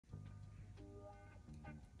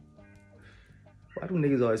Why do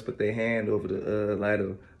niggas always put their hand over the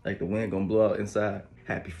lighter like the wind gonna blow out inside?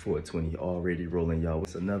 Happy 420, already rolling, y'all.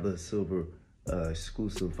 It's another silver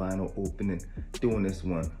exclusive vinyl opening. Doing this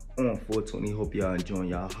one on 420. Hope y'all enjoying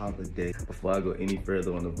y'all holiday. Before I go any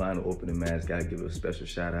further on the vinyl opening, man, I just gotta give it a special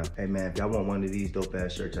shout out. Hey man, if y'all want one of these dope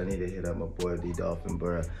ass shirts, I need to hit up my boy D Dolphin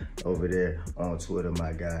Burr over there on Twitter,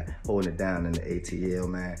 my guy, holding it down in the ATL,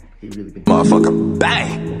 man. He really been motherfucker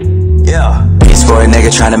bang. Yeah, beats for a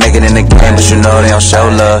nigga trying to make it in the game, but you know they don't show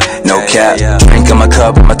love. No cap, drink in my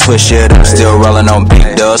cup, my twist shit, I'm still rolling on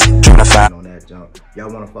big dust. Trying to find on that jump.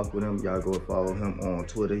 Y'all wanna fuck with him, y'all go follow him on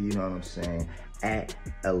Twitter, you know what I'm saying, at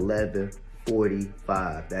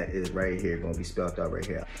 1145. That is right here, gonna be spelled out right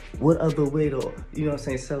here. What other way to, you know what I'm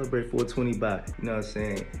saying, celebrate 420 by, you know what I'm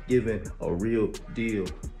saying, giving a real deal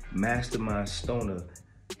mastermind stoner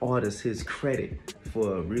artist his credit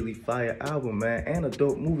for a really fire album, man, and a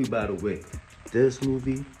dope movie, by the way. This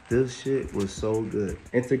movie, this shit was so good.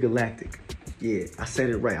 Intergalactic. Yeah, I said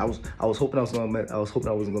it right. I was hoping I wasn't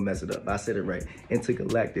gonna mess it up. I said it right.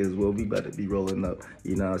 Intergalactic is what we about to be rolling up.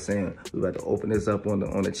 You know what I'm saying? We about to open this up on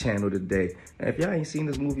the channel today. And if y'all ain't seen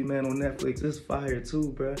this movie, man, on Netflix, it's fire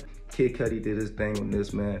too, bruh. Kid Cudi did his thing on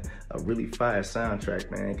this, man. A really fire soundtrack,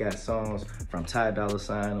 man. It got songs from Ty Dolla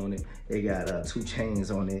 $ign on it. It got 2 Chainz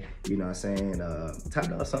on it. You know what I'm saying? Ty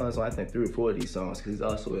Dolla $ign's on, I think, 3 or 4 of these songs, because he's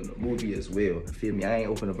also in the movie as well. You feel me? I ain't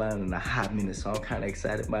opened a vinyl in a hot minute, so I'm kind of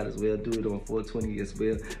excited. Might as well do it on 420 as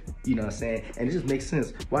well. You know what I'm saying? And it just makes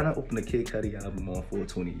sense. Why not open a Kid Cudi album on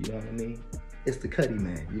 420? You know what I mean? It's the Cudi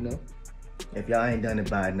man, you know? If y'all ain't done it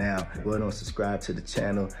by now, go ahead and subscribe to the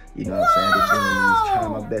channel. You know what I'm saying? They're doing these,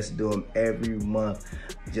 trying my best to do them every month.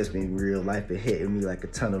 Just been real life, it hitting me like a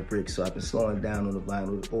ton of bricks. So I've been slowing down on the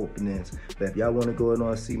vinyl openings. But if y'all want to go ahead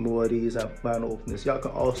and see more of these vinyl openings, y'all can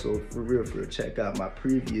also, for real, check out my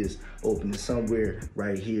previous openings somewhere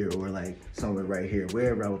right here, or like somewhere right here,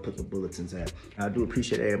 wherever I would put the bulletins at. I do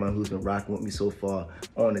appreciate everyone who's been rocking with me so far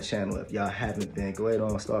on the channel. If y'all haven't been, go ahead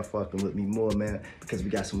and start fucking with me more, man, because we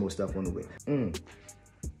got some more stuff on the way. Man,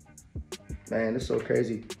 it's so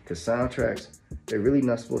crazy, because soundtracks, they're really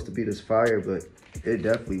not supposed to be this fire, but it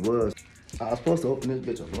definitely was. I was supposed to open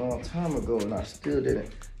this bitch a long time ago, and I still didn't.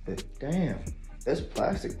 But damn, this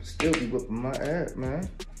plastic still be whipping my ass, man.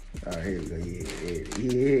 All right, here we go.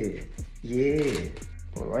 Yeah.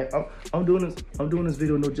 All right, I'm doing this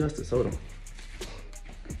video no justice. Hold on.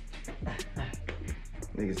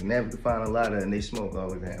 Niggas never can find a lighter and they smoke all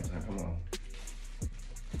the damn time. Come on.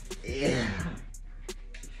 Yeah.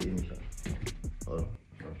 Feel me? Hold on.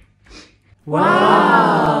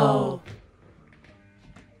 Wow.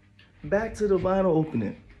 Back to the vinyl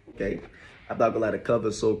opening. Okay, I thought the cover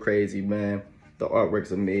is so crazy, man. The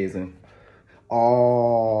artwork's amazing.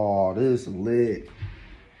 Oh, this is lit.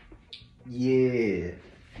 Yeah.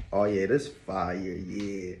 Oh yeah, this fire.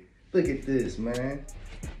 Yeah. Look at this, man.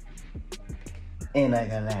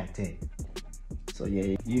 Entergalactic. So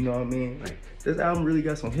yeah, you know what I mean? Like, this album really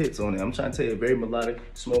got some hits on it. I'm trying to tell you, very melodic,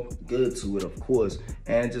 smoke good to it, of course.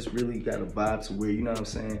 And it just really got a vibe to where, you know what I'm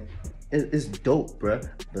saying? It's dope, bruh.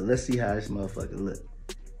 But let's see how this motherfucker look.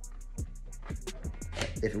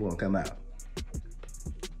 If it won't come out.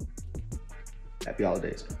 Happy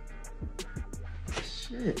holidays.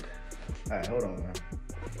 Shit. All right, hold on, man.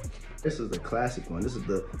 This is the classic one. This is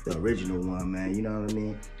the original one, man. You know what I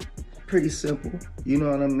mean? Pretty simple, you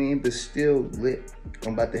know what I mean, but still lit.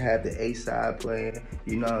 I'm about to have the A side playing,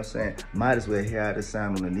 you know what I'm saying? Might as well hear how the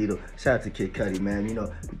sound on the needle. Shout out to Kid Cudi, man. You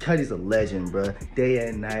know, Cudi's a legend, bruh. Day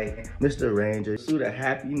and night, Mr. Ranger, Pursuit of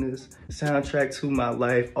Happiness, soundtrack to my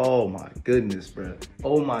life. Oh my goodness, bruh.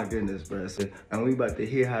 Oh my goodness, bruh. So, and we about to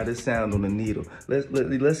hear how this sound on the needle.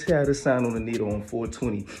 Let's hear how this sound on the needle on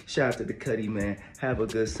 420. Shout out to the Cudi, man. Have a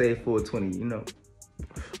good, safe 420, you know.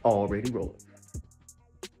 Already rolling.